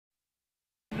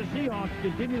Seahawks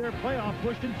continue their playoff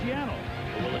push in Seattle.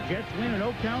 But will the Jets win in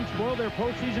Oaktown spoil their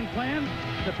postseason plans?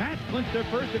 The Pats clinched their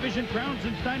first division crown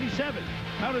since '97.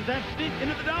 How does that sneak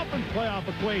into the Dolphins' playoff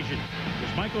equation?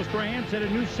 Does Michael Strahan set a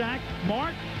new sack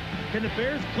mark? Can the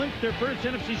Bears clinch their first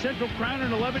NFC Central crown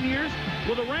in 11 years?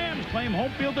 Will the Rams claim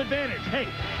home field advantage? Hey,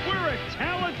 we're a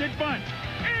talented bunch.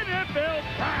 NFL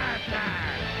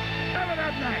Primetime. Coming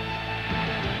up next.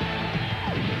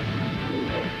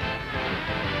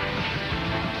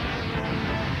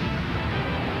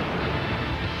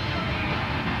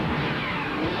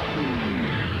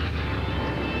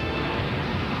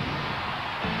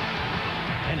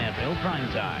 NFL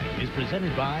Primetime is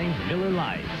presented by Miller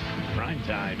Lite.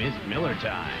 Primetime is Miller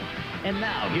time. And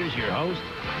now, here's your host,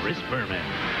 Chris Berman.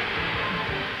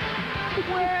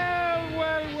 Well.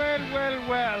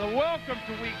 Welcome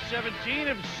to Week 17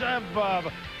 of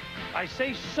I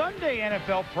say Sunday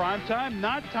NFL Primetime.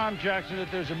 Not Tom Jackson that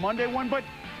there's a Monday one, but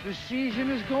the season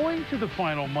is going to the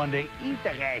final Monday.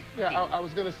 Yeah, I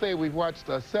was going to say we've watched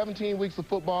 17 weeks of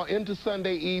football into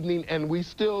Sunday evening, and we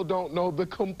still don't know the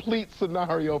complete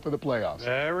scenario for the playoffs.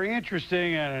 Very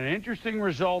interesting, and an interesting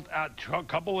result out. A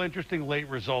couple interesting late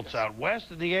results out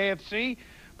west in the AFC,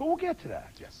 but we'll get to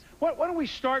that. Yes. Why don't we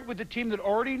start with the team that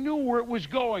already knew where it was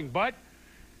going, but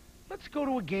let's go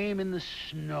to a game in the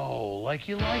snow, like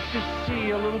you like to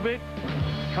see a little bit.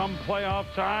 Come playoff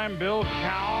time, Bill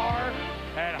Cowher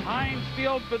at Heinz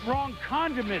Field, but wrong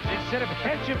condiments. Instead of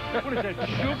ketchup, what is that,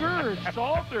 sugar or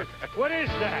salt, or what is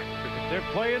that? They're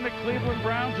playing the Cleveland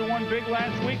Browns, who won big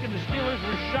last week, and the Steelers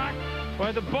were shocked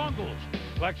by the Bungles.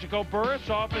 Plexico Burress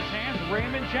off his hands.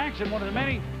 Raymond Jackson, one of the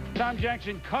many Tom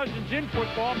Jackson cousins in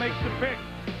football, makes the pick.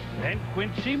 Then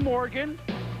Quincy Morgan,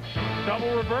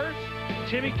 double reverse.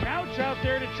 Timmy Couch out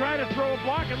there to try to throw a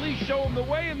block, at least show him the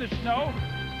way in the snow.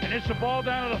 And it's a ball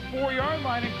down to the 4-yard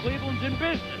line, and Cleveland's in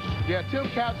business. Yeah, Tim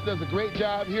Couch does a great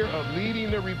job here of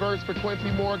leading the reverse for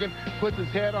Quincy Morgan, puts his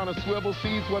head on a swivel,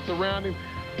 sees what's around him.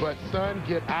 But, son,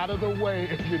 get out of the way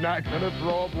if you're not going to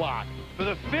throw a block. For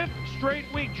the 5th straight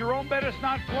week, Jerome Bettis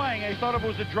not playing. They thought if it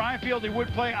was a dry field, he would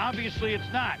play. Obviously,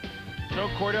 it's not. So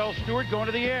Cordell Stewart going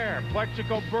to the air.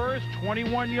 Plexico Burress,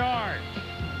 21 yards.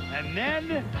 And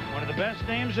then, one of the best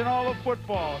names in all of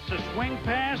football. It's a swing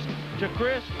pass to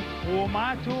Chris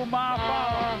Umatu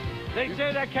Mafala. They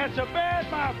say that cat's a bad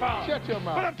Mafala. Shut your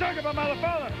mouth. But I'm talking about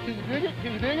Mafala. Can you dig it?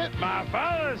 Can you dig it?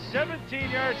 Mafala,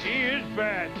 17 yards. He is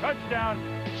bad. Touchdown,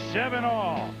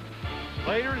 7-all.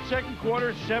 Later in the second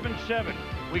quarter, 7-7.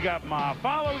 We got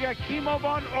Mafala. We got Kimo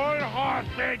von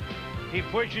Oerhausen. He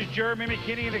pushes Jeremy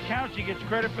McKinney into counts. He gets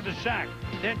credit for the sack.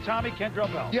 Then Tommy Kendrell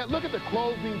Bell. Yeah, look at the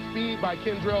closing speed by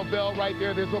Kendrell Bell right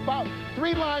there. There's about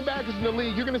 3 linebackers in the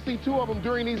league. You're going to see 2 of them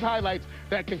during these highlights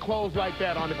that can close like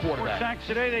that on the quarterback. 4 sacks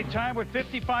today. They tie with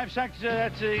 55 sacks.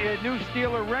 That's a new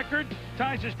Steeler record.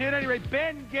 Ties the stand. Anyway,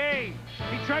 Ben Gay.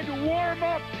 He tried to warm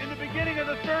up in the beginning of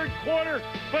the 3rd quarter,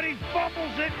 but he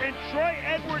fumbles it, and Troy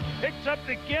Edwards picks up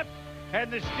the gift, and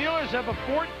the Steelers have a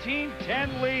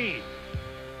 14-10 lead.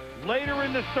 Later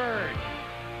in the 3rd,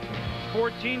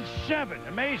 14-7.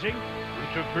 Amazing.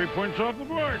 We took 3 points off the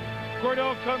board.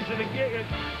 Cordell comes in again.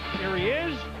 Here he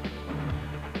is.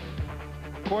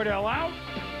 Cordell out.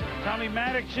 Tommy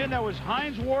Maddox in. That was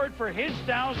Hines Ward for his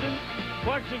 1,000.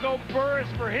 Plexico Burress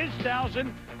for his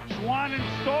 1,000. Swan and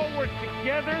Stallworth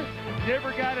together. Never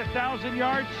got 1,000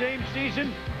 yards same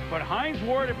season. But Hines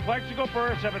Ward and Plexico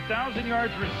Burress have 1,000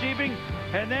 yards receiving.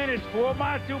 And then it's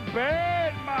Fuamatu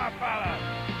Bad Mafala.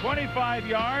 25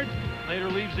 yards. Later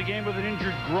leaves the game with an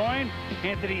injured groin.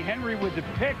 Anthony Henry with the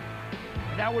pick.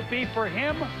 And that would be for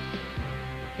him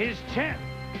his 10th.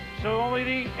 So only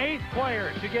the 8th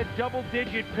player to get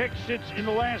double-digit picks since in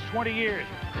the last 20 years.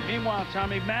 Meanwhile,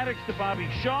 Tommy Maddox to Bobby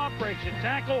Shaw breaks a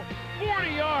tackle. 40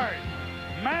 yards.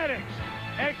 Maddox,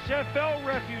 XFL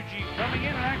refugee, coming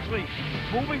in and actually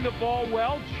moving the ball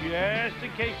well just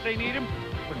in case they need him.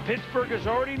 But Pittsburgh is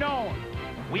already known.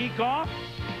 Week off.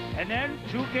 And then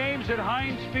 2 games at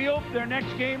Heinz Field. Their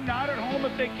next game, not at home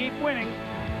if they keep winning,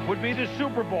 would be the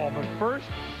Super Bowl. But first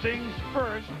things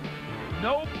first,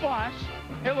 no fuss.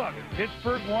 Hey, look,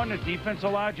 Pittsburgh won. The defense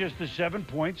allowed just the 7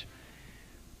 points.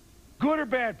 Good or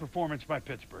bad performance by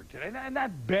Pittsburgh today?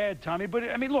 Not bad, Tommy, but,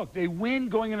 I mean, look, they win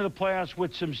going into the playoffs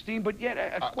with some steam, but yet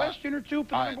a question or two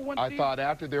for the number 1 team? I thought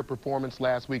after their performance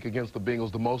last week against the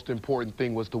Bengals, the most important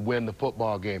thing was to win the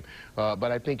football game.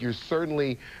 But I think you're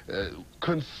certainly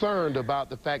concerned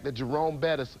about the fact that Jerome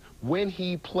Bettis, when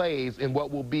he plays in what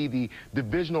will be the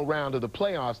divisional round of the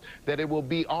playoffs, that it will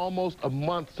be almost a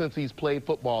month since he's played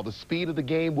football. The speed of the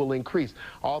game will increase.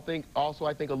 Also,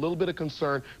 I think a little bit of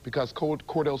concern because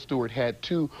Cordell Stewart Stafford had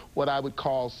two what I would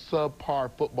call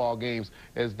subpar football games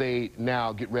as they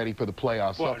now get ready for the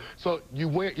playoffs. So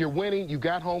you're winning. You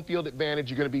got home field advantage.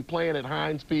 You're going to be playing at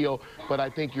Heinz Field, but I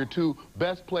think your two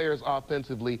best players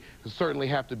offensively certainly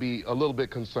have to be a little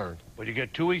bit concerned. But you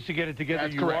got 2 weeks to get it together.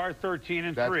 That's you correct. are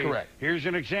 13-3. That's correct. Here's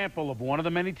an example of one of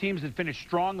the many teams that finished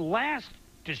strong last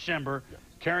December,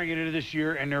 carrying it into this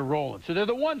year, and they're rolling. So they're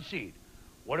the 1 seed.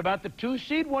 What about the 2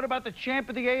 seed? What about the champ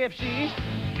of the AFC East?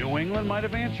 New England might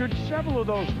have answered several of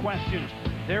those questions.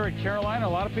 There at Carolina, a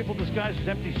lot of people disguised as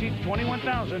empty seats,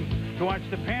 21,000 to watch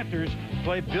the Panthers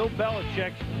play Bill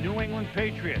Belichick's New England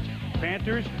Patriots.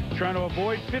 Panthers trying to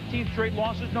avoid 15 straight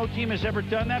losses. No team has ever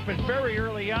done that, but very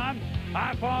early on,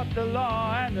 I fought the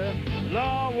law, and the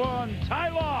law won. Ty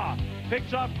Law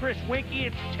picks off Chris Winkie.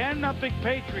 It's 10-0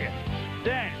 Patriots.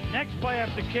 Then, next play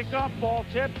after kickoff, ball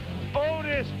tip,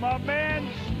 Otis, my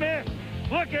man, Smith.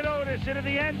 Look at Otis into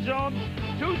the end zone.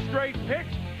 2 straight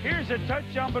picks. Here's a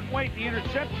touchdown, but wait, the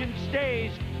interception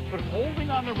stays, but holding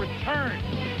on the return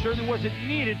certainly wasn't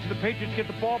needed, so the Patriots get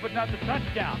the ball, but not the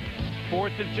touchdown.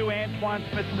 4th and 2, Antoine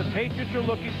Smith, and the Patriots are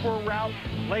looking for a route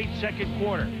late second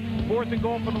quarter. 4th and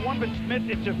goal for the 1, but Smith,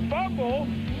 it's a fumble.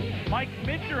 Mike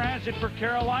Minter has it for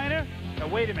Carolina. Now,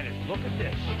 wait a minute. Look at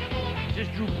this. Is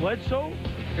this Drew Bledsoe?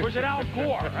 Or is it Al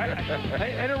Gore?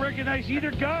 I don't recognize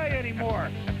either guy anymore.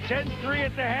 10-3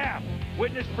 at the half.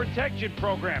 Witness protection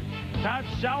program. Todd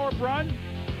Sauerbrunn,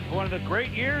 one of the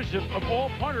great years of all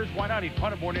punters. Why not? He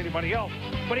punted more than anybody else.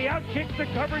 But he outkicked the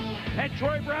coverage, and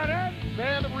Troy Brown,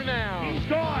 man of renown. He's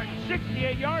gone.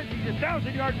 68 yards. He's a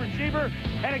 1,000-yard receiver.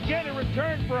 And again, a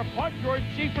return for a punt. George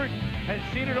Seifert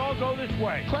has seen it all go this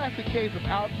way. Classic case of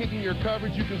outkicking your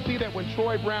coverage. You can see that when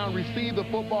Troy Brown received the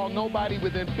football, nobody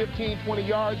within 15, 20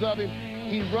 yards of him.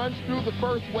 He runs through the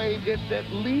first wave. It's at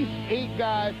least 8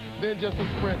 guys, then just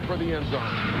a sprint for the end zone.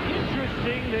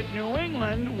 Interesting that New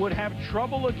England would have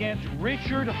trouble against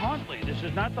Richard Huntley. This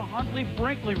is not the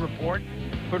Huntley-Brinkley report,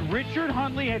 but Richard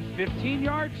Huntley had 15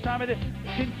 yards. Tom, it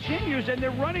continues, and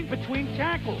they're running between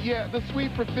tackles. Yeah, the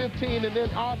sweep for 15, and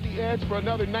then off the edge for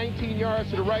another 19 yards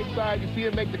to the right side. You see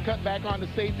him make the cut back on the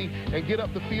safety and get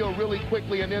up the field really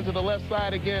quickly, and then to the left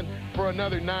side again for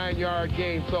another 9-yard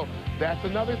gain. So that's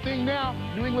another thing now.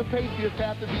 New England Patriots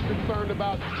have to be concerned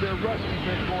about their rush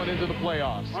defense going into the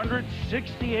playoffs.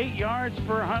 168 yards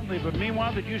for Huntley, but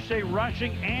meanwhile, did you say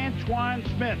rushing? Antoine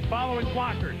Smith following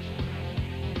blockers.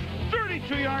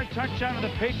 32-yard touchdown of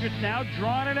the Patriots now,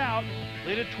 drawing it out,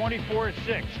 lead at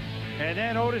 24-6. And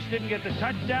then Otis didn't get the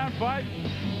touchdown, but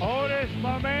Otis,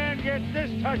 my man, gets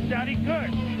this touchdown. He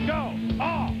could go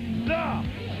off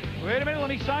the... Wait a minute, let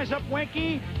me size up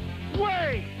Winkie.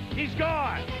 Wait, he's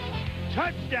gone.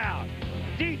 Touchdown.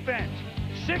 Defense.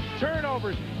 6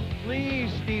 turnovers.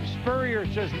 Please, Steve Spurrier,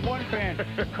 says one fan.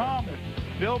 Come.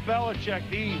 Bill Belichick,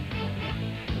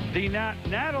 the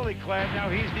Natalie clad, now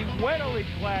he's the wettily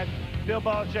clad Bill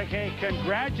Belichick. Hey,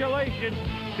 congratulations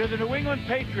to the New England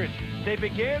Patriots. They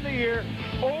began the year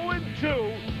 0-2,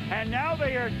 and now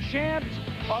they are champs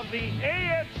of the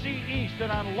AFC East.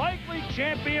 An unlikely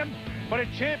champion, but a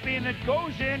champion that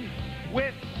goes in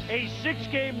with a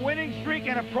 6-game winning streak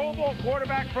and a Pro Bowl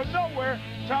quarterback from nowhere,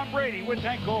 Tom Brady with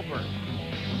Hank Goldberg.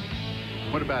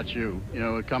 What about you? You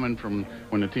know, coming from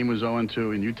when the team was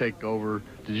 0-2 and you take over,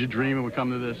 did you dream it would come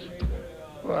to this?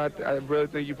 Well, I really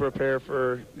think you prepare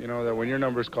for, you know, that when your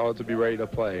number's called to be ready to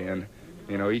play. And,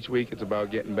 you know, each week it's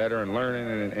about getting better and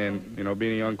learning. And you know,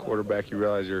 being a young quarterback, you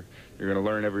realize you're going to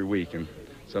learn every week. And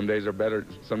some days are better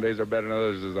than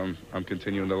others as I'm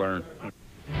continuing to learn.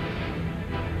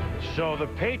 So the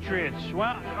Patriots,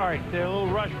 well, all right, they're a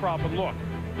little rush problem. Look,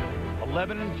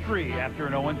 11-3 after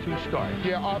an 0-2 start.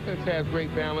 Yeah, offense has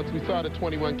great balance. We saw the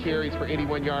 21 carries for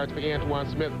 81 yards for Antoine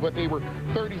Smith, but they were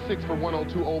 36 for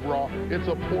 102 overall. It's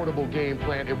a portable game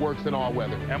plan. It works in all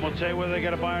weather. And we'll tell you whether they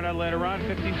got a buy or not later on.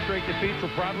 15 straight defeats will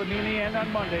probably mean the end on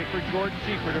Monday for George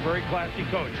Seifert, a very classy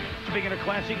coach. Speaking of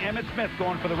classy, Emmitt Smith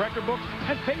going for the record books,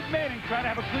 and Peyton Manning trying to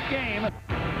have a good game.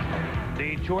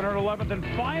 The 211th and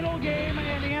final game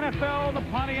in the NFL, the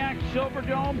Pontiac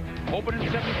Silverdome, opening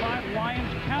 75,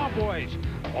 Lions-Cowboys.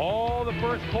 All the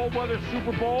first cold weather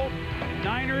Super Bowl.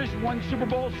 Niners won Super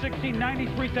Bowl 60,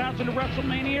 93,000 to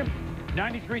WrestleMania.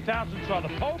 93,000 saw the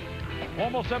Pope.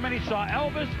 Almost that many saw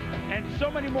Elvis. And so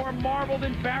many more marveled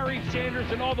in Barry Sanders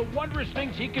and all the wondrous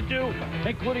things he could do,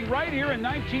 including right here in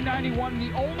 1991,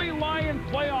 the only Lion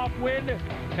playoff win.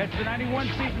 That's the 91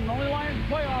 season, the only Lions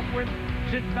playoff win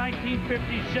since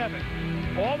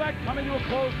 1957. All that coming to a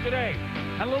close today.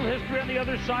 And a little history on the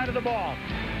other side of the ball.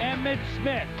 Emmitt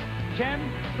Smith,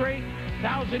 10 straight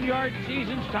 1,000-yard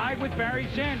seasons tied with Barry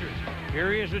Sanders.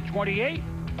 Here he is at 28.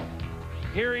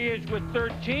 Here he is with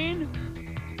 13.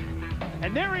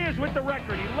 And there he is with the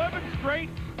record, 11 straight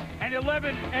and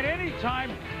 11 at any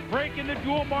time, breaking the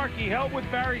dual mark he held with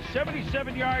Barry,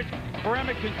 77 yards for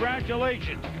Emmett.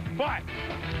 Congratulations. But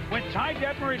when Ty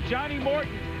Detmer and Johnny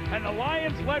Morton and the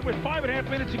Lions led with 5.5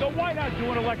 minutes to go, why not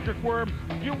do an electric worm?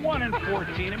 You're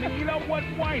 1-14. I mean, you know what?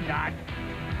 Why not?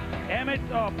 Emmett,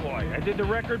 oh boy, I did the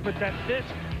record, but that's this.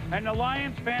 And the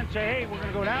Lions fans say, hey, we're going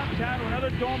to go downtown to another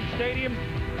dome stadium.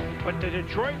 But the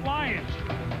Detroit Lions,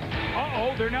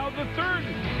 they're now the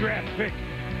 3rd draft pick.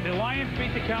 The Lions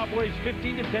beat the Cowboys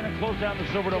 15-10 and close out the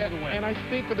Silver Dome with a win. And I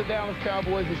think for the Dallas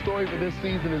Cowboys, the story for this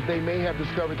season is they may have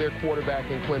discovered their quarterback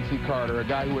in Quincy Carter, a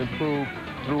guy who improved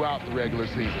throughout the regular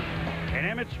season. And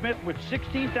Emmitt Smith with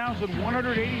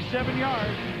 16,187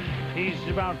 yards. He's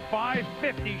about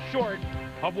 550 short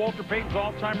of Walter Payton's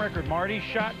all-time record. Marty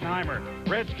Schottenheimer,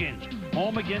 Redskins,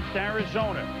 home against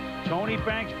Arizona. Tony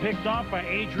Banks picked off by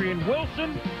Adrian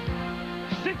Wilson,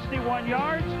 61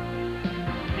 yards.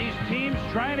 These teams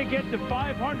trying to get to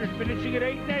 500, finishing at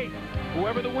 8-8.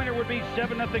 Whoever the winner would be,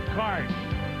 7-0 Cards.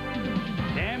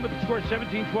 Dan with the score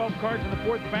 17-12 Cards in the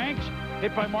 4th. Banks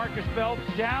hit by Marcus Bell,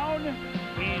 down.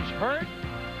 He's hurt,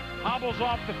 hobbles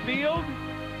off the field.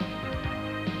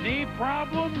 Knee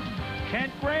problems.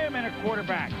 Kent Graham in a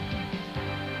quarterback.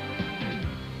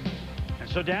 And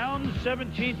so down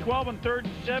 17-12 on 3rd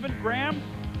and 7. Graham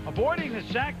avoiding the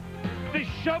sack. The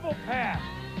shovel pass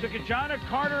to Kajana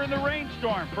Carter in the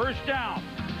rainstorm. First down.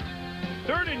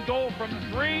 3rd and goal from the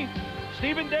 3.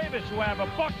 Stephen Davis, who have a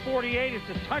 $148. It's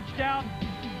a touchdown.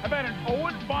 About an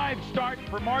 0-5 start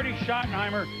for Marty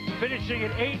Schottenheimer, finishing at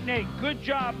 8-8. Good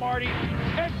job, Marty.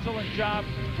 Excellent job.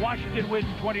 Washington wins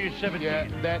 20-17. Yeah,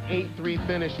 that 8-3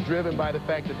 finish driven by the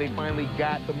fact that they finally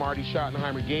got the Marty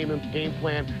Schottenheimer game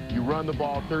plan. You run the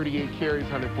ball, 38 carries,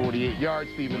 148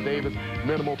 yards. Stephen Davis,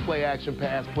 minimal play action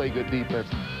pass, play good defense.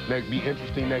 It'll be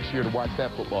interesting next year to watch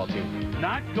that football team.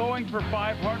 Not going for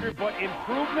 500, but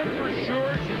improvement for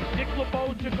sure since Dick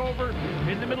LeBeau took over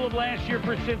in the middle of last year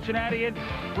for Cincinnati. And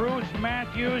Bruce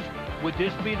Matthews, would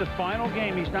this be the final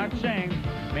game? He's not saying.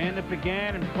 Man that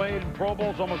began and played in Pro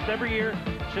Bowls almost every year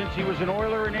since he was an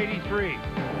Oiler in '83.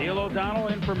 Neil O'Donnell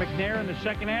in for McNair in the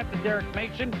second half to Derek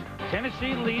Mason.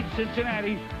 Tennessee leads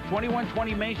Cincinnati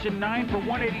 21-20. Mason 9 for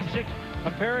 186,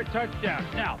 a pair of touchdowns.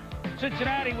 Now,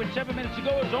 Cincinnati with 7 minutes to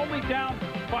go is only down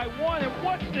by 1. And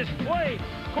what's this play?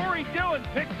 Corey Dillon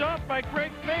picked up by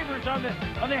Greg Favors on the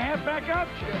halfback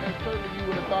option. Yeah, and certainly you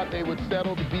would have thought they would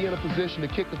settle to be in a position to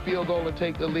kick the field goal and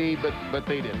take the lead, but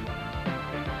they didn't.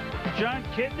 John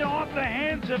Kidna off the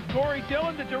hands of Corey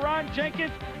Dillon to Deron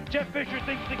Jenkins. Jeff Fisher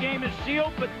thinks the game is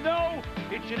sealed, but no,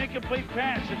 it's an incomplete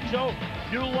pass. And so,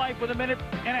 new life with 1.5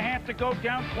 minutes to go,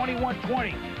 down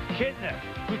 21-20. Kidna,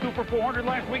 who threw for 400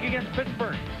 last week against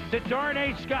Pittsburgh, to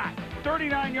Darnay Scott,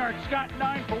 39 yards. Scott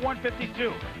 9 for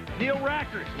 152. Neil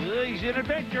Rackers, he's an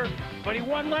adventure, but he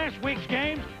won last week's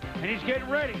game, and he's getting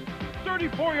ready.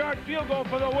 34-yard field goal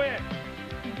for the win.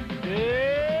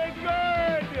 It's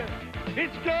good.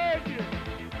 It's good.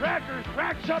 Rackers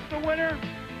racks up the winner.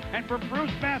 And for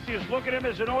Bruce Matthews, look at him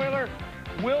as an Oiler.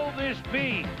 Will this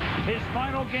be his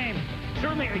final game?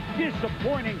 Certainly a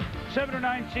disappointing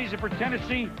 7-9 season for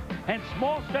Tennessee. And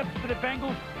small steps for the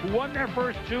Bengals, who won their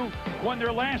first 2, won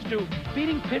their last 2,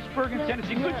 beating Pittsburgh and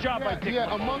Tennessee. Good job by Dick.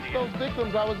 Yeah, amongst those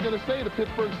victims, I was going to say the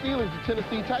Pittsburgh Steelers, the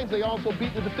Tennessee Titans, they also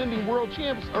beat the defending world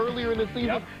champs earlier in the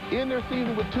season. In their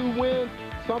season with 2 wins,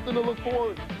 something to look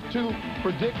forward to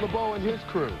for Dick LeBeau and his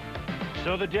crew.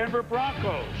 So the Denver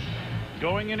Broncos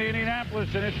going into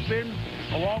Indianapolis, and it's been,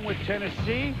 along with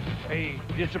Tennessee, a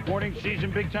disappointing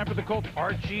season big time for the Colts.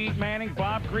 Archie Manning,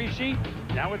 Bob Greasy.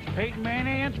 Now it's Peyton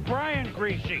Manning and it's Brian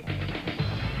Greasy.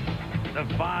 The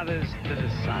fathers to the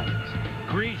sons.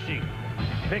 Greasy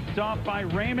picked off by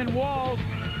Raymond Walls.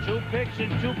 2 picks in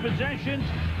 2 possessions,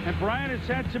 and Brian has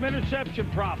had some interception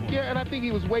problems. Yeah, and I think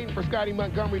he was waiting for Scotty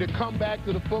Montgomery to come back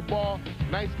to the football.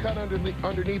 Nice cut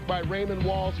underneath by Raymond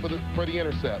Walls for the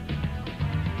intercept.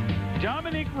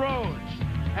 Dominic Rhodes.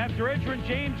 After Edgerrin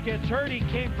James gets hurt, he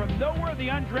came from nowhere, the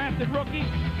undrafted rookie.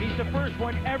 He's the first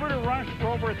one ever to rush for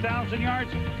over 1,000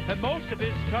 yards, and most of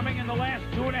it's coming in the last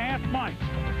 2.5 months.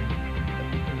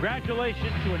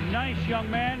 Congratulations to a nice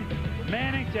young man.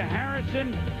 Manning to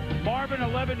Harrison. Marvin,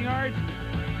 11 yards.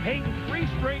 Peyton, 3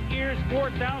 straight years,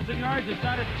 4,000 yards. It's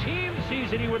not a team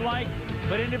season he would like,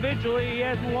 but individually he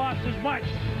hasn't lost as much.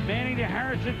 Manning to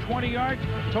Harrison, 20 yards.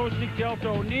 Toasty Delta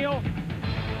O'Neal.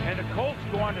 And the Colts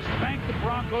go on to spank the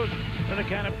Broncos to the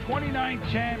count of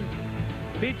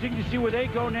 29-10. Be interesting to see where they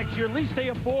go next year. At least they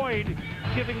avoid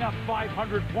giving up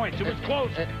 500 points. It was close,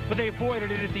 but they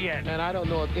avoided it at the end. And I don't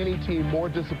know of any team more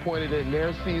disappointed in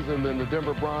their season than the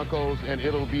Denver Broncos, and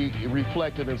it'll be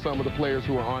reflected in some of the players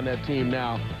who are on that team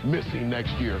now missing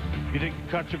next year. You think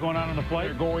cuts are going on the plate?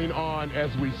 They're going on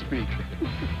as we speak.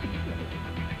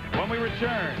 When we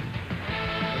return,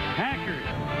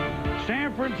 Packers,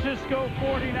 San Francisco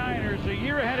 49ers, a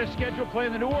year ahead of schedule,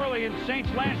 playing the New Orleans Saints.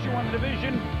 Last year won the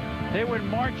division. They went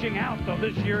marching out, though,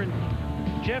 this year.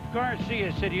 And Jeff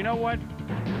Garcia said, you know what?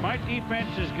 My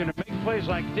defense is going to make plays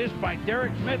like this by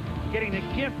Derek Smith, getting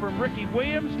a gift from Ricky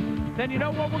Williams. Then you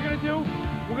know what we're going to do?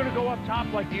 We're going to go up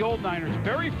top like the old Niners.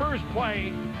 Very first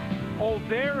play. Oh,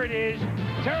 there it is.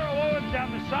 Terrell Owens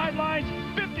down the sidelines,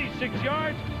 56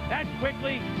 yards. That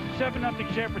quickly,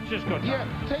 7-0 San Francisco. Yeah,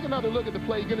 take another look at the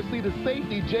play. You're going to see the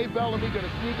safety, Jay Bellamy, going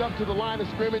to sneak up to the line of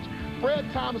scrimmage.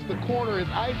 Fred Thomas, the corner, is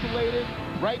isolated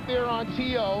right there on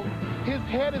T.O. His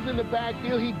head is in the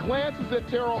backfield. He glances at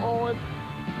Terrell Owens.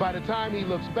 By the time he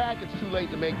looks back, it's too late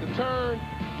to make the turn.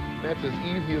 That's as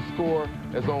easy a score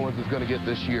as Owens is going to get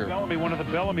this year. Bellamy, one of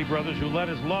the Bellamy brothers who let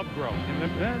his love grow.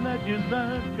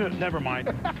 Never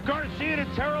mind. Garcia to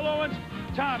Terrell Owens.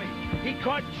 Tommy, he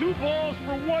caught 2 balls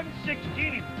for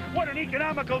 116. What an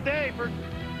economical day for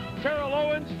Terrell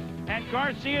Owens and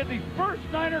Garcia, the first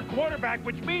Niner quarterback,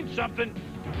 which means something.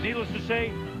 Needless to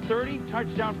say, 30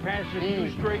 touchdown passes in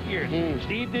 2 straight years.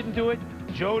 Steve didn't do it.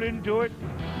 Joe didn't do it.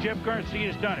 Jeff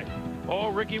Garcia's done it. Oh,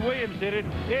 Ricky Williams did it.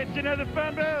 It's another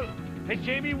fumble. And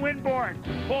Jamie Winborn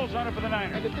pulls on it for the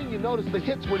Niners. And the thing you notice, the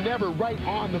hits were never right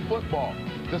on the football.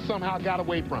 Just somehow got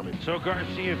away from it. So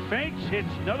Garcia fakes, hits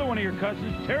another one of your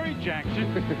cousins, Terry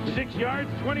Jackson. 6 yards,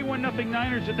 21-0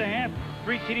 Niners at the half.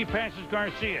 3 TD passes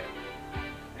Garcia.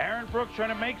 Aaron Brooks trying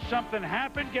to make something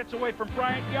happen. Gets away from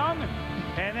Bryant Young.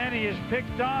 And then he is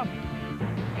picked off.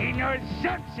 He knows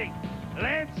something.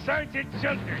 Lance Sergeant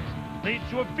Childers leads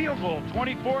to a field goal,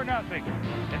 24-0.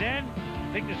 And then,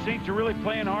 I think the Saints are really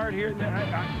playing hard here.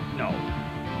 No.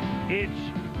 It's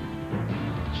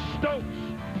Stokes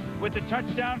with the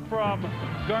touchdown from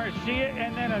Garcia,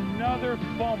 and then another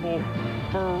fumble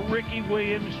for Ricky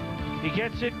Williams. He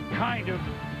gets it, kind of.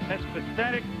 That's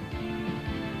pathetic.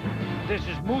 This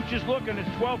is Mooch's look on his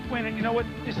 12th win, and you know what?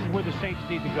 This is where the Saints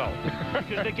need to go.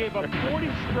 Because they gave up 40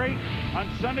 straight on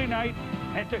Sunday night,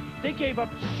 and they gave up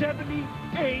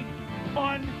 78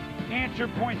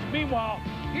 unanswered points. Meanwhile,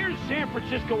 here's San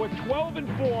Francisco at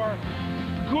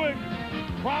 12-4. Good,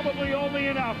 probably only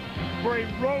enough for a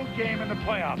road game in the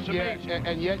playoffs. Yeah,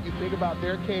 and yet you think about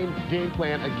their game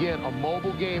plan. Again, a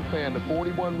mobile game plan. The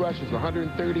 41 rushes,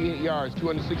 138 yards,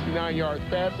 269 yards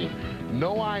passing.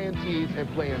 No INTs, and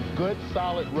playing good,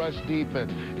 solid rush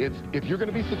defense. If you're going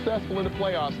to be successful in the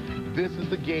playoffs, this is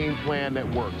the game plan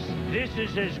that works. This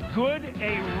is as good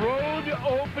a road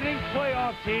opening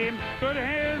playoff team. Good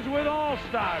hands with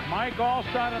Allstott. Mike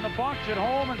Allstott and the Bucs at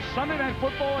home, and Sunday Night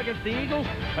Football against the Eagles,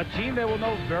 a team they will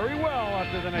know very well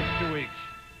after the next 2 weeks.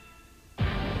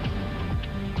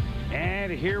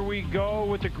 And here we go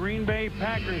with the Green Bay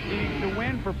Packers needing to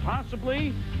win for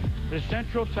possibly the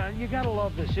Central Time. You got to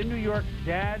love this. In New York,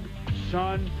 dad,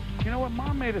 son. You know what?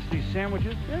 Mom made us these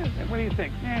sandwiches. What do you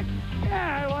think?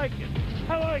 Yeah, I like it.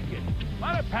 I like it. A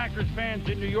lot of Packers fans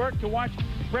in New York to watch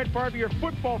Brett Favre. You're a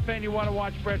football fan, you want to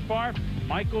watch Brett Favre.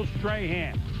 Michael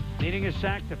Strahan needing a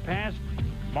sack to pass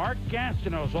Mark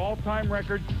Gastineau's all-time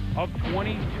record of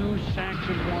 22 sacks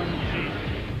in one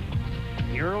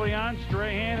season. Early on,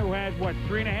 Strahan, who had,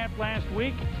 3.5 last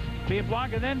week, being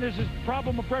blocked, and then there's this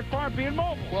problem with Brett Favre being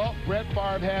mobile. Well, Brett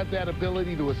Favre has that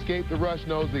ability to escape the rush,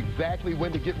 knows exactly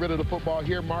when to get rid of the football.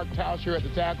 Here, Mark Tauscher at the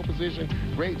tackle position.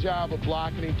 Great job of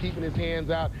blocking and keeping his hands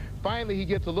out. Finally, he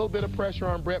gets a little bit of pressure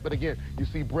on Brett, but again, you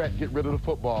see Brett get rid of the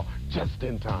football just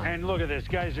in time. And look at this.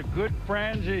 Guys are good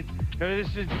friends. This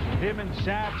is him and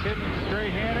Sapp, him and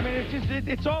Strahan. I mean,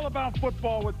 it's all about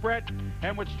football with Brett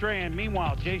and with Strahan.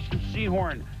 Meanwhile, Jason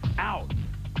Sehorn out.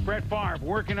 Brett Favre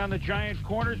working on the Giant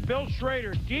corners. Bill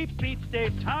Schrader deep beats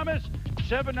Dave Thomas.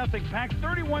 7-0 Pack.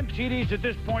 31 TDs at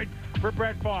this point for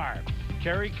Brett Favre.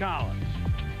 Terry Collins.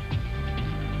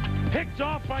 Picked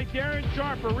off by Darren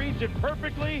Sharper. Reads it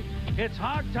perfectly. It's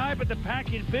hog tie, but the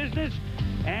Pack in business.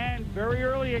 And very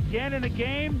early again in the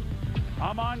game,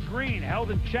 Amon Green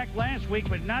held in check last week,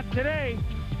 but not today.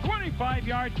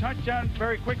 25-yard touchdown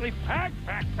very quickly. Pack.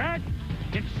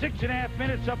 In 6.5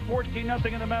 minutes, up 14-0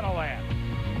 in the Meadowlands.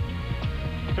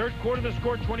 Third quarter, the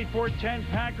score 24-10.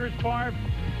 Packers. Favre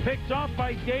picked off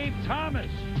by Dave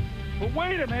Thomas. But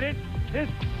wait a minute. This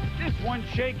one's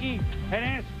shaky. And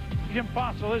asked Jim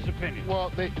Fossil his opinion.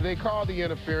 Well, they call the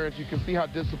interference. You can see how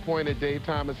disappointed Dave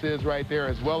Thomas is right there,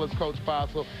 as well as Coach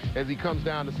Fossil as he comes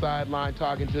down the sideline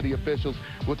talking to the officials.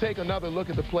 We'll take another look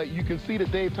at the play. You can see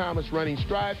that Dave Thomas running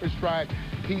stride for stride.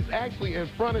 He's actually in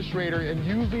front of Schrader and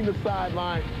using the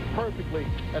sideline perfectly.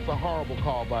 That's a horrible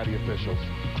call by the officials.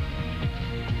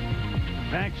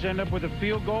 Max end up with a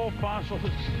field goal. Fossil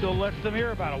still lets them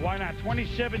hear about it. Why not?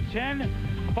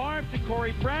 27-10. Favre to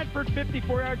Corey Bradford,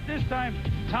 54 yards. This time,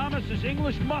 Thomas is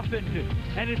English muffined,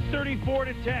 and it's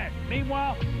 34-10.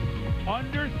 Meanwhile,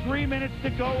 under 3 minutes to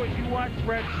go as you watch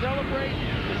Brett celebrate.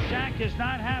 The sack has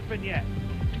not happened yet.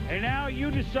 And now you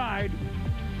decide.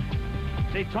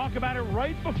 They talk about it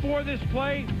right before this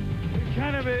play,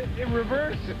 kind of in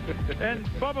reverse, and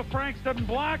Bubba Franks doesn't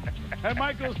block, and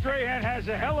Michael Strahan has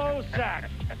a hello sack.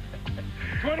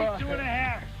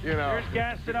 22.5. You know, there's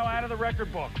Gastineau out of the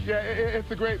record book. Yeah,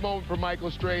 it's a great moment for Michael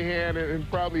Strahan, and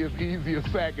probably as easy a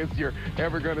sack as you're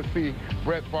ever going to see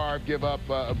Brett Favre give up.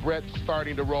 Brett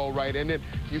starting to roll right, and then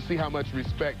you see how much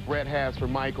respect Brett has for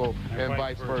Michael and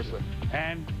vice versa.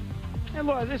 And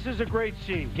look, this is a great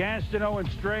scene. Gastineau and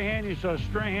Strahan. You saw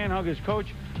Strahan hug his coach,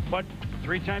 but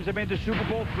 3 times they made the Super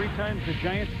Bowl, 3 times the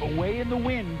Giants away in the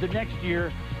wind the next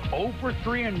year, 0 for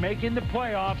 3 and making the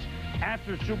playoffs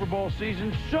after Super Bowl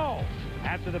season. So,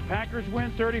 after the Packers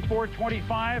win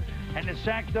 34-25 and the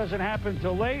sack doesn't happen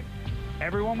till late,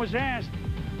 everyone was asked,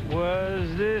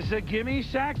 was this a gimme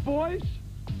sack, boys?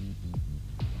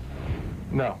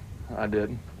 No, I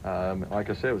didn't. Like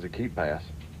I said, it was a keep pass.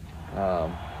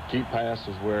 Keep pass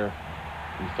is where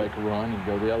you fake a run and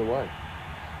go the other way.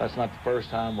 That's not the first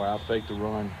time where I faked a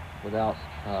run without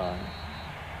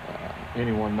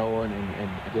anyone knowing,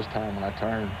 and this time when I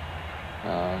turned,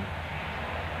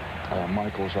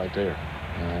 Michael was right there.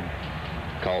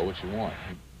 Call it what you want.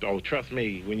 Oh, trust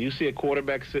me, when you see a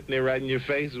quarterback sitting there right in your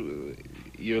face,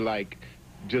 you're like,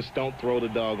 just don't throw the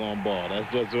doggone ball.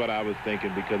 That's what I was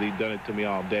thinking, because he'd done it to me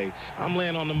all day. I'm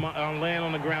laying on the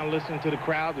ground listening to the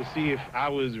crowd to see if I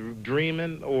was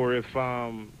dreaming or if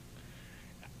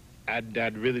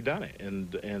I'd really done it.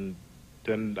 And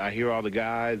then I hear all the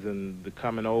guys and the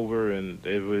coming over, and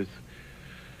it was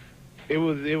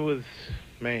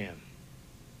man,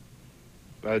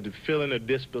 the feeling of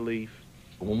disbelief.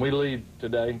 When we leave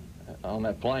today on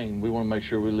that plane, we want to make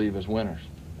sure we leave as winners.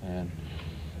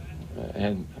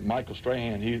 And Michael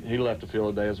Strahan, he left the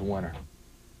field today as a winner.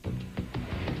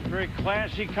 Very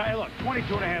classy. Look,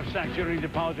 22.5 sacks. You don't need to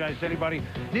apologize to anybody.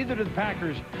 Neither do the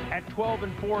Packers at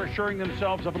 12-4, assuring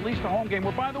themselves of at least a home game.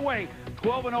 Where, by the way,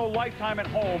 12-0 lifetime at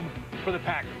home for the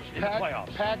Packers in the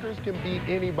playoffs. Packers can beat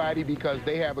anybody because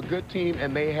they have a good team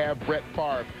and they have Brett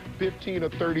Favre. 15 or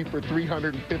 30 for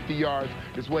 350 yards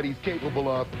is what he's capable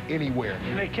of anywhere.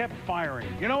 And they kept firing.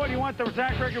 You know what? You want the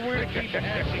sack record? We're going to keep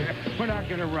it. We're not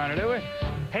going to run it, do we?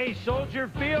 Hey, Soldier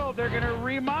Field, they're going to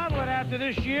remodel it after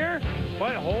this year.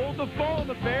 But hold the phone.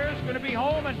 The Bears are going to be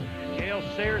home. And Gale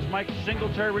Sayers, Mike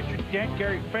Singletary, Richard Dent,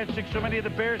 Gary Fensick, so many of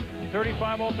the Bears,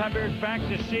 35 all-time Bears back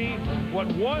to see what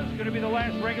was going to be the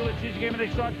last regular season game. And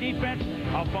they saw defense,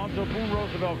 Alfonso Boone,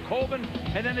 Roosevelt Colvin,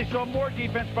 and then they saw more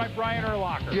defense by Brian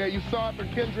Urlacher. Yeah, you saw it from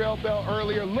Kendrell Bell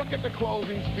earlier. Look at the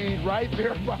closing speed right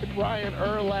there by Brian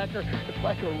Urlacher. It's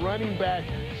like a running back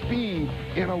speed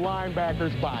in a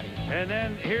linebacker's body. And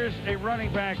then here's a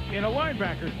running back in a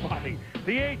linebacker's body.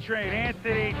 The A-Train,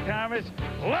 Anthony Thomas,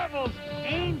 levels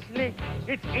Ainsley.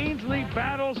 It's Ainsley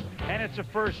battles, and it's a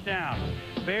first down.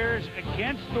 Bears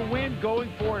against the wind,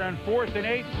 going for it on 4th and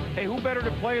 8. Hey, who better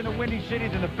to play in the Windy City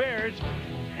than the Bears?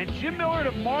 And Jim Miller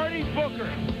to Marty Booker,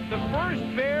 the first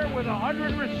Bear with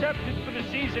 100 receptions for the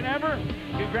season ever.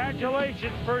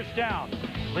 Congratulations, first down.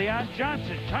 Leon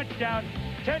Johnson, touchdown,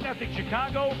 10-0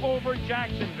 Chicago over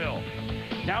Jacksonville.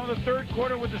 Now in the third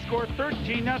quarter with the score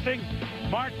 13-0.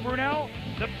 Mark Brunell,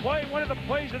 the play, one of the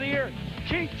plays of the year.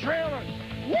 Keith Trailer,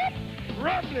 whoop,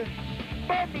 rumbling,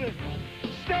 bumbling,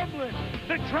 stumbling,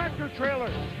 the tractor trailer.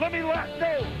 Let me left,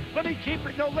 no. Let me keep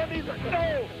it, no. Let me,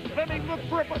 no. Let me look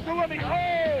for it, but no, let me,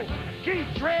 oh. Keith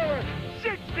Trailer,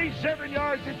 67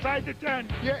 yards inside the 10.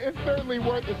 Yeah, it's certainly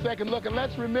worth a second look. And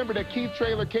let's remember that Keith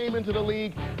Trailer came into the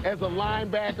league as a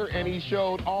linebacker, and he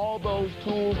showed all those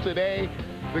tools today.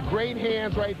 The great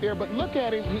hands right there, but look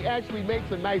at him. He actually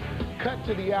makes a nice cut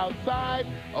to the outside,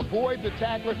 avoids the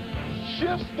tackler,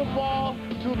 shifts the ball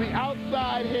to the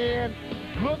outside hand,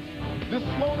 looks, this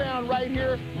slowdown right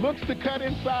here, looks to cut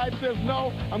inside, says,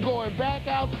 no, I'm going back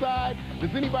outside.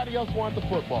 Does anybody else want the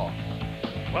football?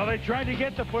 Well, they tried to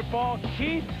get the football.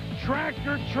 Keith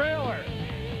Tractor Trailer,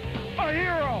 a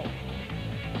hero.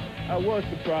 I was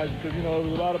surprised because, you know, there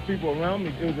was a lot of people around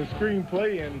me. It was a screen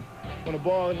play, and when the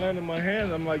ball landed in my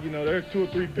hands, I'm like, you know, there's 2 or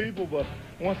 3 people, but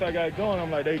once I got going,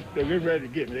 I'm like, they're getting ready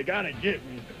to get me. They got to get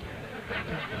me.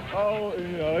 Oh, you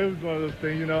know, it was one of those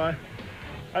things, you know,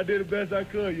 I did the best I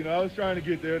could. You know, I was trying to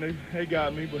get there, and they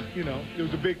got me, but, you know, it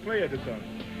was a big play at the time.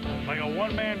 Like a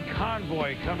one-man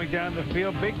convoy coming down the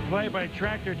field. Big play by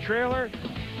tractor trailer.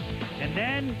 And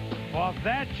then, off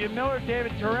that, Jim Miller,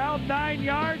 David Terrell, 9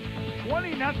 yards,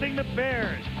 20-0 the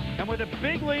Bears. And with a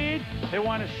big lead, they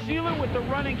want to seal it with the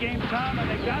running game, Tom, and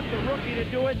they got the rookie to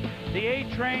do it, the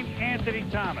A-Train, Anthony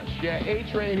Thomas. Yeah,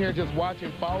 A-Train here, just watch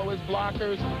him follow his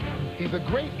blockers. He's a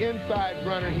great inside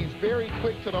runner. He's very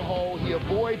quick to the hole. He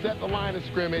avoids at the line of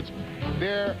scrimmage.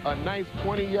 There, a nice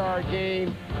 20-yard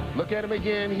gain. Look at him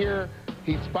again here.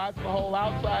 He spots the hole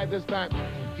outside this time.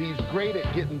 He's great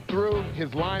at getting through.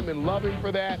 His linemen love him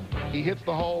for that. He hits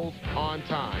the holes on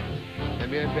time.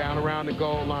 And then down around the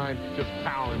goal line, just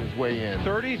powering his way in.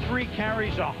 33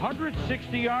 carries,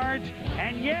 160 yards,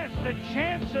 and yes, the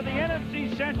chance of the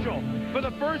NFC Central for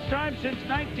the first time since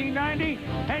 1990.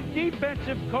 And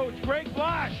defensive coach Greg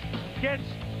Blash gets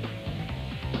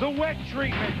the wet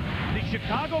treatment. The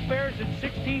Chicago Bears in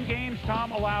 16 games,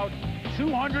 Tom, allowed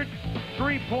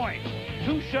 203 points.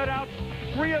 2 shutouts,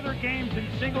 3 other games in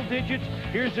single digits.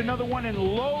 Here's another one in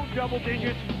low double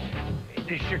digits.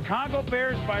 The Chicago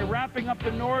Bears, by wrapping up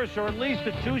the Norris, or at least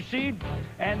the 2 seed,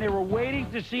 and they were waiting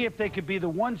to see if they could be the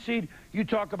 1 seed. You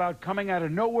talk about coming out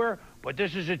of nowhere, but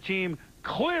this is a team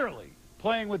clearly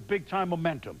playing with big-time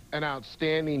momentum. An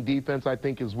outstanding defense, I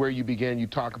think, is where you begin. You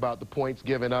talk about the points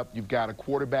given up. You've got a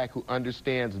quarterback who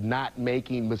understands not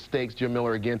making mistakes. Jim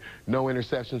Miller, again, no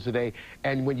interceptions today.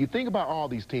 And when you think about all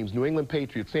these teams, New England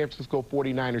Patriots, San Francisco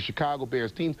 49ers, Chicago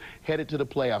Bears, teams headed to the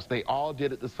playoffs, they all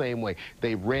did it the same way.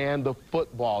 They ran the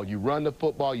football. You run the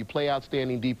football, you play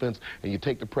outstanding defense, and you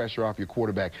take the pressure off your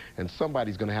quarterback. And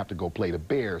somebody's going to have to go play the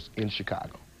Bears in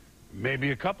Chicago.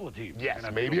 Maybe a couple of teams. Yes,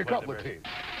 maybe a couple of teams.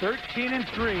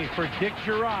 13-3 for Dick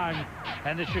Geron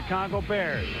and the Chicago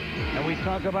Bears. And we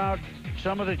talk about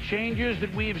some of the changes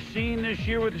that we have seen this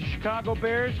year with the Chicago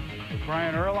Bears. With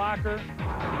Brian Urlacher,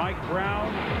 Mike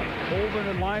Brown, Colvin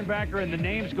and linebacker, and the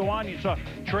names go on. You saw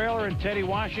Traylor and Teddy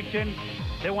Washington.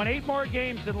 They won 8 more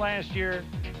games than last year.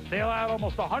 They allowed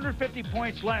almost 150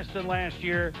 points less than last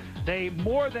year. They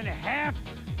more than half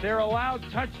their allowed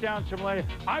touchdowns from last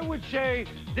year. I would say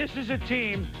this is a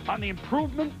team on the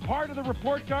improvement part of the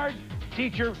report card.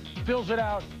 Teacher fills it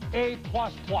out A++.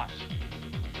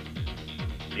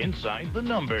 Inside the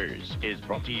Numbers is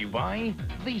brought to you by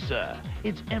Visa.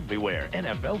 It's everywhere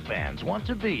NFL fans want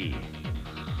to be.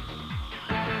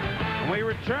 When we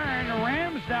return, the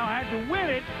Rams now had to win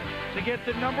it to get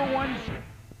the #1.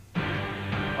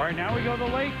 All right, now we go to the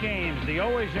late games. The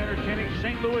always entertaining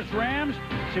St. Louis Rams.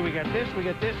 See, we got this, we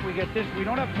got this, we got this. We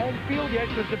don't have home field yet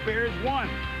because the Bears won.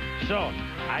 So,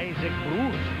 Isaac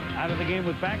Bruce out of the game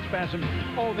with back spasm.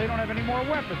 Oh, they don't have any more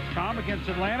weapons, Tom, against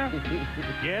Atlanta?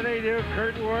 Yeah, they do.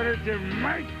 Kurt Warner to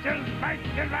Michael.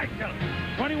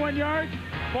 21 yards,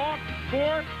 Falk,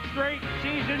 4 straight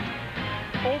seasons,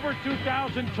 over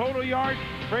 2,000 total yards,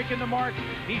 breaking the mark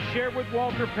he shared with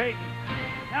Walter Payton.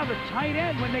 Now the tight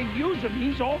end, when they use him,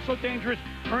 he's also dangerous.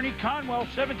 Ernie Conwell,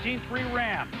 17-3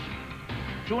 Rams.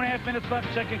 2.5 minutes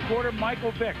left, second quarter.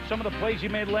 Michael Vick, some of the plays he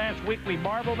made last week, we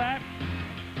marveled at.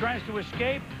 Tries to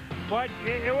escape, but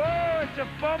it's a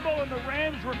fumble, and the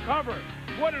Rams recover.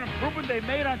 What an improvement they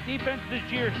made on defense this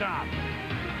year, Tom.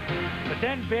 But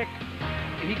then Vick,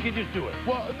 he can just do it.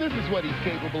 Well, this is what he's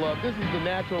capable of. This is the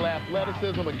natural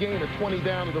athleticism, a gain of 20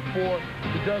 down to the 4.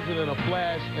 He does it in a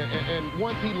flash, and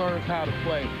once he learns how to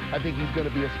play, I think he's going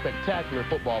to be a spectacular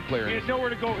football player. He has nowhere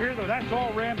to go here, though. That's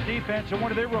all Rams defense, and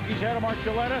one of their rookies, Adam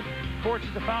Archuleta,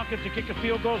 forces the Falcons to kick a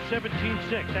field goal,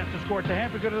 17-6. That's the score at the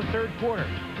half. We go to the third quarter.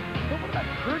 But what about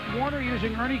Kurt Warner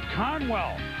using Ernie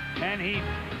Conwell? And he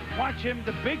watch him,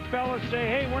 the big fella, say,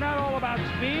 hey, we're not all about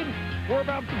speed. We're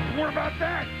about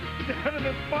that. Down to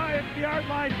the 5-yard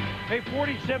line, a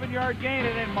 47-yard gain,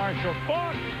 and then Marshall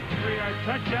Faulk, 3-yard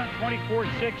touchdown,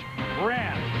 24-6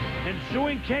 Rams.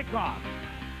 Ensuing kickoff.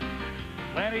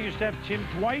 Atlanta used to have Tim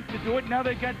Dwight to do it. Now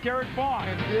they've got Derek Vaughn.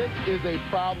 And this is a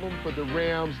problem for the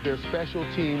Rams, their special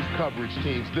teams, coverage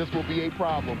teams. This will be a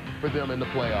problem for them in the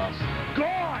playoffs.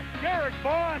 Gone! Derek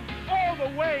Vaughn all the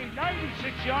way,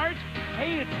 96 yards.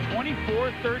 Hey, it's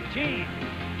 24-13.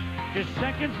 Just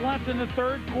seconds left in the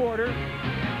third quarter.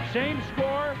 Same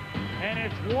score, and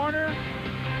it's Warner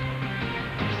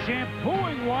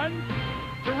shampooing one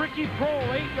to Ricky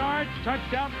Prohl, 8 yards,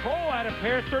 touchdown. Prohl had a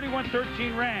pair,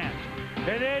 31-13 Rams.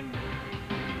 And then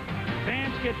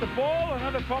fans get the ball,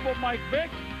 another fumble, Mike Vick.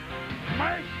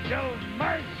 Marshall,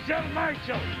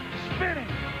 spinning,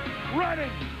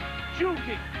 running,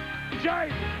 juking,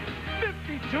 jiving,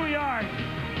 52 yards,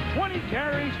 20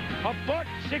 carries,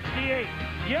 $168.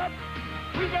 Yep,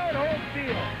 we got home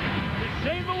field. The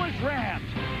St. Louis Rams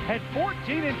had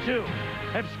 14-2,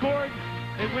 have scored,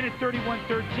 they win at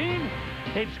 31-13.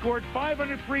 They've scored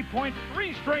 503 points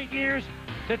 3 straight years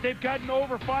that they've gotten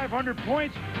over 500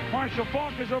 points. Marshall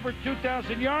Faulk is over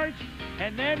 2,000 yards.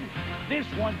 And then this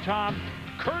one, Tom,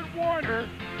 Kurt Warner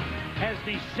has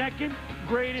the second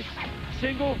greatest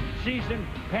single-season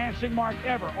passing mark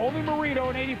ever. Only Marino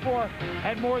in '84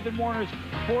 had more than Warner's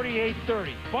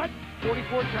 48-30, but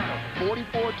 44 turnovers.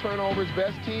 44 turnovers,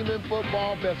 best team in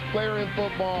football, best player in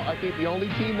football. I think the only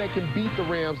team that can beat the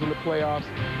Rams in the playoffs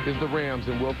is the Rams,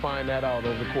 and we'll find that out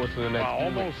over the course of the next few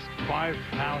almost weeks.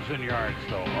 5,000 yards,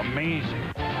 though.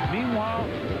 Amazing. Meanwhile,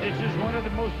 this is one of the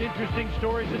most interesting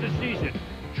stories of the season.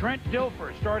 Trent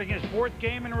Dilfer starting his 4th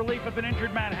game in relief of an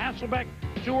injured Matt Hasselbeck.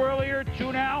 2 earlier,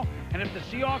 2 now. And if the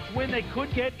Seahawks win, they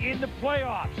could get in the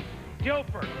playoffs.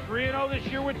 Dilfer, 3-0 this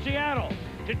year with Seattle.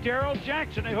 To Darrell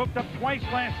Jackson, they hooked up twice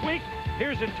last week.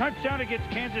 Here's a touchdown against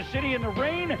Kansas City in the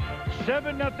rain.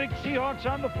 7-0 Seahawks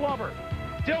on the flubber.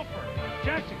 Dilfer,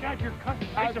 Jackson got your cousin.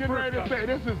 I was getting ready to say,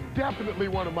 this is definitely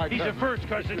one of my cousins. He's a first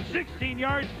cousin. 16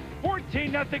 yards,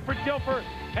 14-0 for Dilfer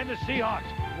and the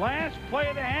Seahawks. Last play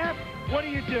of the half, what do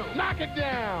you do? Knock it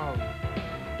down.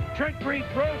 Trent Green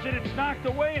throws it, it's knocked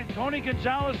away, and Tony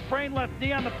Gonzalez, sprained left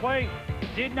knee on the play,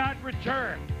 did not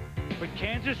return. But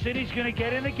Kansas City's going to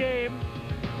get in the game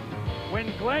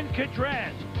when Glenn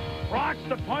Kadraz rocks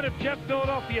the punt of Jeff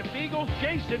Philadelphia Eagles.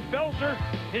 Jason Belzer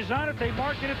is on it. They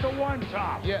mark it at the 1,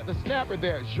 Tom. Yeah, the snapper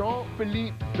there,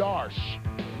 Jean-Philippe Darche.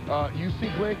 You see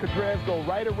Glenn Kadraz go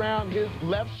right around his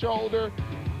left shoulder.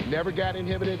 Never got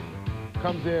inhibited.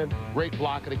 Comes in, great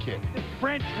block of the kick. The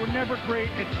French were never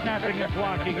great at snapping and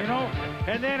blocking, you know?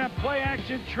 And then a play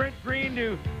action, Trent Green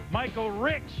to Michael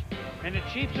Ricks. And the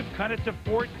Chiefs have cut it to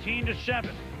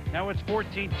 14-7. Now it's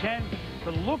 14-10.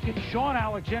 But look at Sean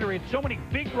Alexander. He had so many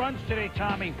big runs today,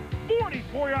 Tommy.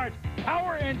 44 yards,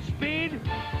 power and speed,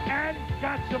 and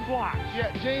got some blocks.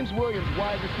 Yeah, James Williams,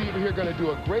 wide receiver here, going to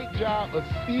do a great job of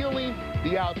stealing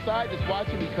the outside. Just watch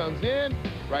him. He comes in.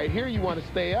 Right here, you want to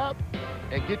stay up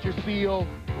and get your seal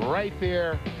right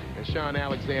there. And Sean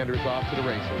Alexander is off to the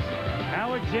races.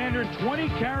 Alexander, 20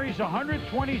 carries,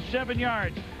 127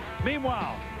 yards.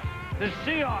 Meanwhile, the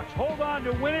Seahawks hold on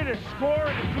to win it, a score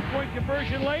and a 2-point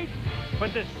conversion late.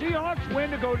 But the Seahawks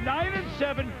win to go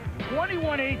 9-7,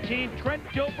 21-18. Trent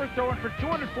Dilfer throwing for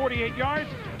 248 yards.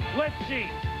 Let's see.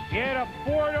 He had a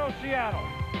 4-0 Seattle,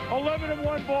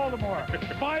 11-1 Baltimore,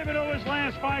 5-0 his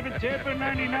last 5 in Tampa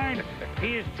 99.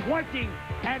 He is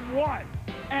 20-1.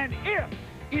 And if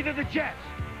either the Jets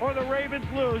or the Ravens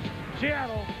lose,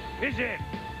 Seattle is in.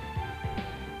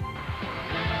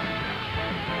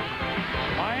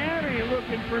 Miami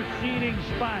looking for seeding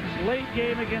spots. Late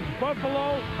game against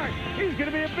Buffalo. He's going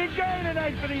to be a big guy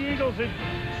tonight for the Eagles in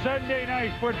Sunday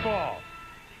Night Football.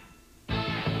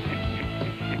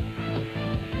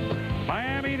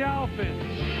 Miami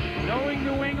Dolphins, knowing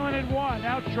New England had won,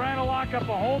 now trying to lock up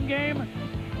a home game.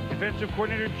 Defensive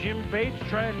coordinator Jim Bates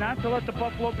trying not to let the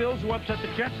Buffalo Bills, who upset the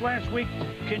Jets last week,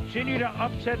 continue to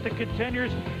upset the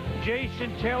contenders.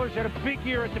 Jason Taylor's had a big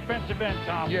year at defensive end,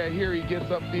 Tom. Yeah, here he gets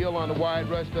upfield on the wide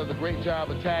rush, does a great job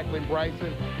of tackling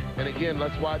Bryson. And again,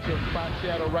 let's watch him spot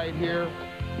shadow right here.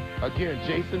 Again,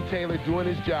 Jason Taylor doing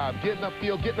his job, getting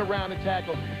upfield, getting around the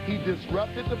tackle. He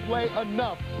disrupted the play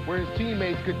enough where his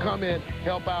teammates could come in,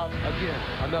 help out. Again,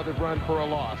 another run for a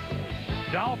loss.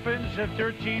 Dolphins at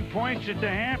 13 points at the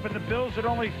half, and the Bills at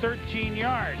only 13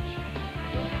 yards.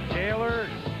 Taylor,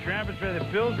 Travis, the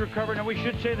Bills recovered. Now, we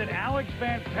should say that Alex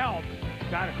Van Pelt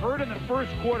got hurt in the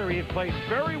first quarter. He had played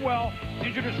very well,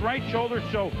 injured his right shoulder,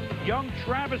 so young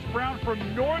Travis Brown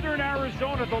from Northern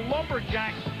Arizona, the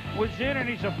Lumberjacks, was in, and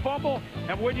he's a fumble.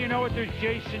 And wouldn't you know it, there's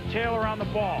Jason Taylor on the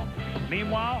ball.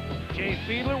 Meanwhile, Jay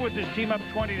Fiedler with his team up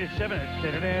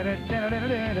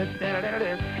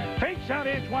 20-7. Fakes out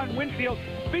Antoine Winfield.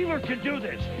 Fiedler can do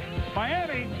this.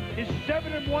 Miami is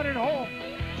 7-1 at home,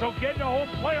 so getting a home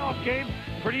playoff game,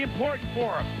 pretty important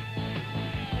for him.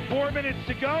 4 minutes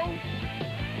to go.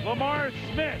 Lamar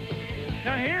Smith.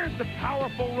 Now here's the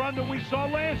powerful run that we saw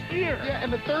last year. Yeah,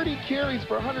 and the 30 carries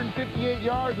for 158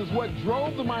 yards is what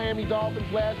drove the Miami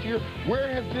Dolphins last year. Where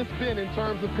has this been in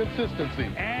terms of consistency?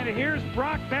 And here's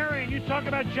Brock Berry, and you talk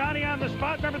about Johnny on the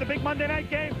spot. Remember the big Monday night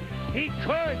game? He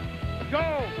could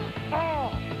go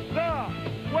all the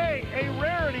way. A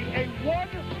rarity, a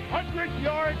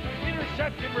 100-yard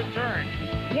interception return.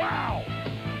 Wow!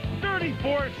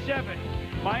 34-7.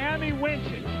 Miami wins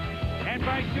it. And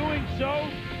by doing so,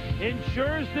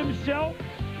 ensures themselves,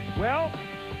 well,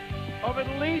 of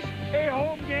at least a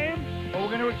home game, but we're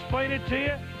going to explain it to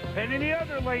you, and any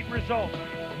other late results.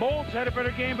 Bolts had a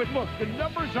better game, but look, the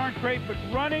numbers aren't great, but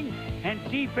running and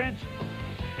defense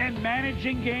and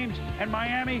managing games, and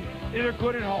Miami, they're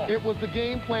good at home. It was the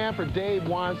game plan for Dave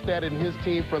Wannstedt and his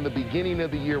team from the beginning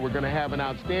of the year. We're going to have an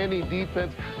outstanding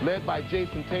defense led by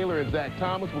Jason Taylor and Zach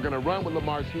Thomas. We're going to run with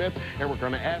Lamar Smith, and we're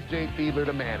going to ask Jay Fiedler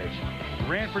to manage.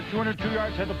 Ran for 202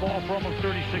 yards, had the ball for almost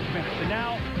 36 minutes. And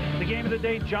now, the game of the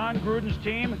day, John Gruden's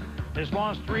team has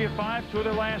lost 3 of 5, 2 of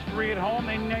their last 3 at home.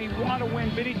 They want to win.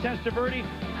 Vinny Testaverde,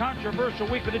 controversial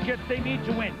week for the Jets. They need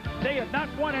to win. They have not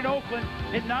won in Oakland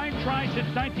in 9 tries since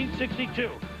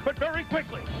 1962. But very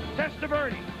quickly,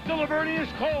 Testaverde, Delaverty is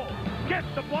cold. Gets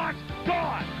the blocks,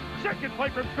 gone. Second play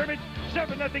from scrimmage,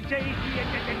 7-0 Jay.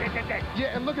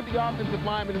 Yeah, and look at the offensive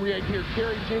linemen right here.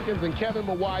 Kerry Jenkins and Kevin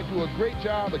Mawai do a great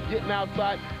job of getting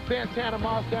outside. Santana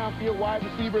Moss downfield, wide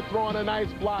receiver, throwing a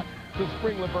nice block to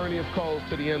spring Lavernius Coles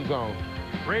to the end zone.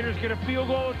 Raiders get a field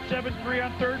goal at 7-3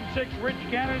 on 3rd and 6. Rich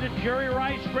Gannon to Jerry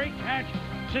Rice. Great catch,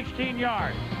 16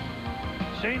 yards.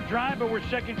 Same drive, but we're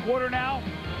second quarter now.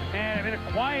 And in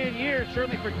a quiet year,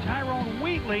 certainly for Tyrone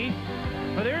Wheatley.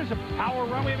 But there's a power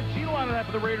run. We haven't seen a lot of that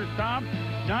for the Raiders, Tom.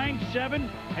 9-7,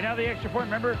 and now the extra point.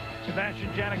 Remember,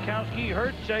 Sebastian Janikowski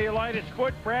hurt, cellulitis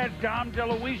foot. Brad Dom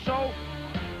DeLuiso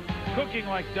kicking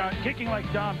like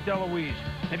Dom DeLuise.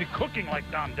 Maybe cooking like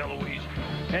Dom DeLuise.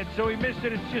 And so he missed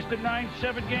it. It's just a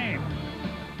 9-7 game.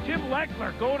 Tim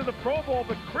Leckler going to the Pro Bowl,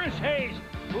 but Chris Hayes,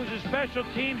 who's a special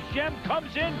teams gem,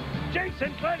 comes in.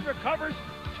 Jason Glenn recovers.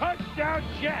 Touchdown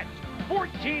Jets,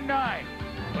 14-9.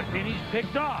 But then he's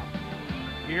picked off.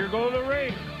 Here go the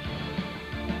Raiders.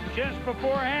 Just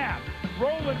before half,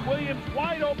 Roland Williams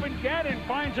wide open. Gannon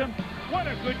finds him. What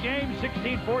a good game,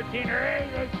 16-14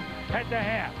 Raiders at the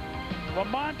half.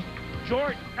 Lamont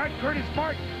Jordan, not Curtis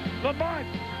Martin. Lamont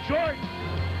Jordan,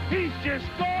 he's just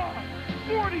gone.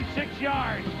 46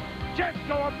 yards. Jets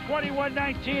go up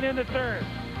 21-19 in the third.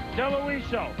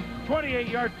 DeLuiso,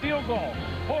 28-yard field goal.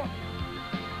 Hook.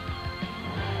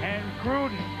 And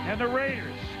Gruden and the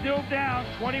Raiders still down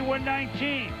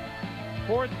 21-19.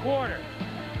 Fourth quarter.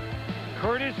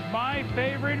 Curtis, my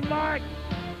favorite Martin,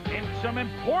 in some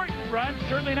important runs,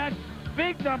 certainly not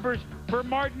big numbers for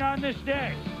Martin on this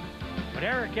day. But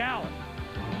Eric Allen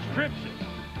strips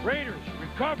it. Raiders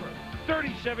recover.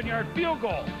 37-yard field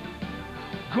goal.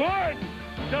 Good.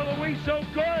 DeLuiso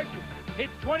good.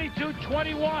 It's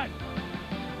 22-21.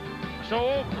 So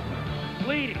Oakland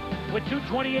leading with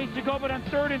 2:28 to go, but on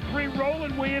 3rd and 3,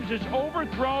 Roland Williams is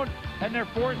overthrown, and they're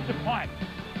forced to punt.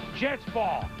 Jets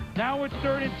ball. Now it's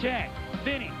 3rd and 10.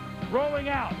 Vinny rolling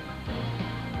out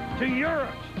to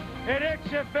Europe and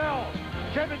XFL's.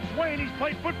 Kevin Swain, he's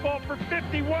played football for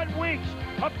 51 weeks,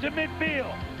 up to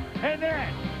midfield. And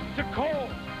then to Cole,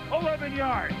 11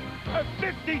 yards. A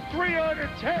 53-yard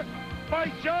attempt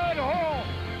by John Hall.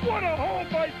 What a hole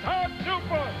by Tom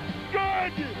Tupa.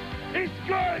 Good. It's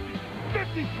good.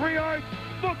 53 yards.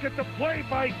 Look at the play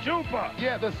by Tupa.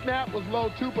 Yeah, the snap was low.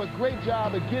 Tupa, great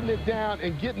job of getting it down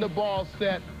and getting the ball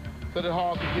set so that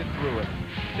Hall could get through it.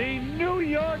 The New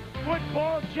York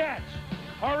Football Jets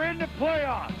are in the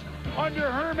playoffs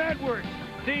under Herm Edwards.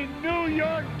 The New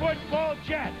York Football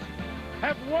Jets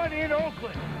have won in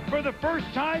Oakland for the first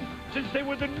time since they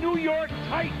were the New York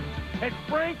Titans at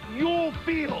Frank Ewell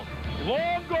Field.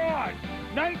 Long gone,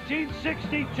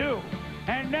 1962.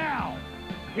 And now,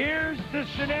 here's the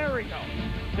scenario.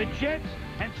 The Jets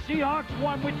and Seahawks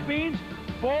won, which means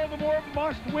Baltimore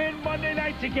must win Monday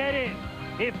night to get in.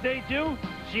 If they do,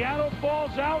 Seattle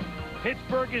falls out.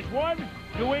 Pittsburgh is 1.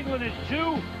 New England is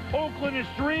 2. Oakland is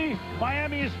 3.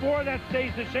 Miami is 4. That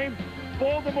stays the same.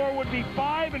 Baltimore would be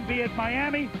 5 and be at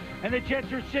Miami. And the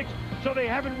Jets are 6. So they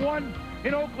haven't won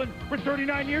in Oakland for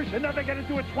 39 years. And now they got to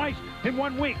do it twice in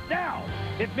 1 week. Now,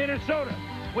 it's Minnesota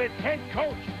with head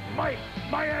coach Mike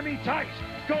Miami Tice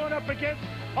going up against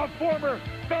a former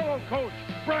fellow coach,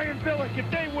 Brian Billick.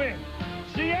 If they win,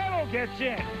 Seattle gets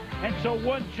in. And so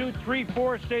 1, 2, 3,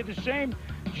 4 stay the same.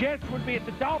 Jets would be at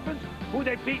the Dolphins, who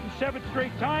they've beaten 7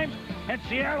 straight times, and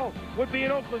Seattle would be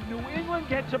at Oakland. New England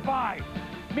gets a bye.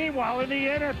 Meanwhile, in the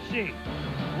NFC,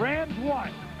 Rams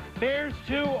 1, Bears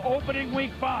 2, opening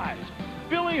week 5.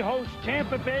 Philly hosts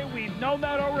Tampa Bay, we've known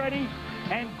that already,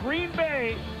 and Green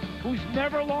Bay, who's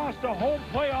never lost a home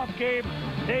playoff game,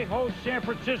 they host San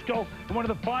Francisco in one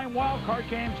of the fine wild card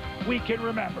games we can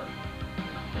remember.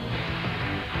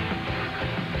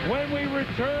 When we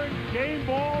return, game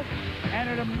balls and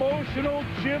an emotional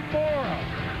Jim Mora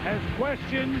as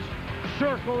questions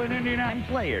circle in Indianapolis.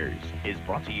 Players is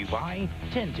brought to you by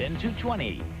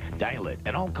 1010-220. Dial it,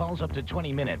 and all calls up to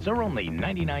 20 minutes are only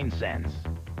 99 cents.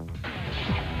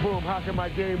 Boom, how can my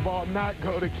game ball not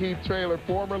go to Keith Traylor?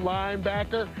 Former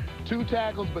linebacker, 2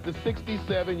 tackles, but the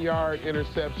 67-yard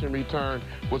interception return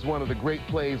was one of the great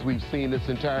plays we've seen this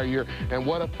entire year. And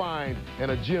what a find and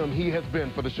a gem he has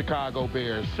been for the Chicago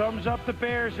Bears. Sums up the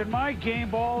Bears, and my game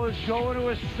ball is going to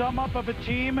a sum up of a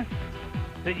team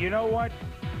that, you know what,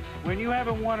 when you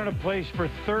haven't won in a place for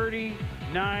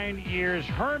 39 years,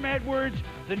 Herm Edwards,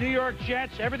 the New York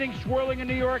Jets, everything swirling in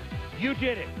New York, you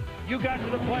did it. You got to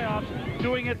the playoffs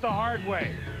doing it the hard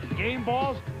way. Game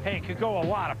balls, hey, could go a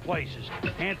lot of places.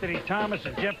 Anthony Thomas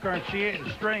and Jeff Garcia and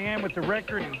Strahan with the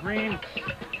record and Green.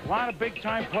 A lot of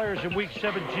big-time players in Week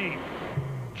 17.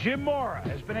 Jim Mora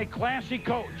has been a classy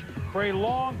coach for a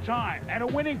long time and a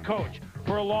winning coach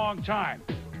for a long time.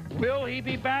 Will he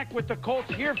be back with the Colts?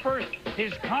 Here first,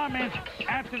 his comments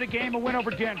after the game, a win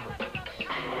over Denver.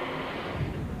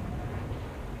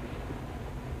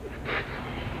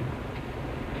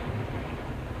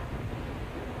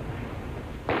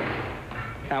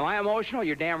 Am I emotional?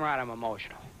 You're damn right I'm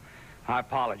emotional. I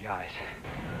apologize.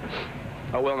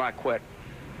 I will not quit.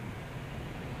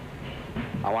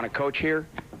 I want to coach here.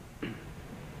 And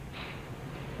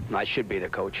I should be the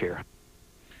coach here.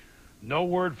 No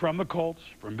word from the Colts,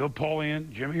 from Bill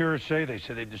Polian, Jim Irsay. They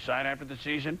said they'd decide after the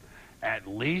season. At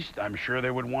least, I'm sure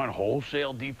they would want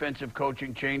wholesale defensive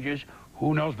coaching changes.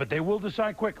 Who knows? But they will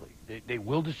decide quickly. They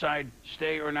will decide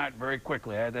stay or not very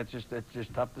quickly. That's just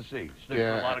tough to see. Still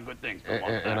for a lot of good things.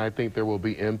 And I think there will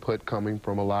be input coming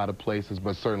from a lot of places,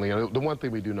 but certainly, the one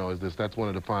thing we do know is this: that's one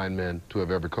of the fine men to have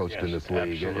ever coached in this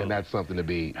league, and that's something to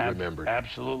be remembered.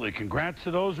 Absolutely. Congrats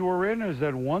to those who are in. There's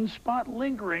that one spot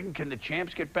lingering. Can the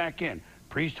champs get back in?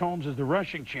 Priest Holmes is the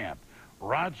rushing champ.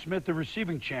 Rod Smith, the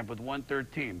receiving champ with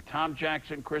 113. Tom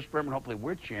Jackson, Chris Berman, hopefully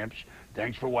we're champs.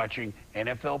 Thanks for watching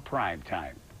NFL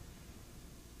Primetime.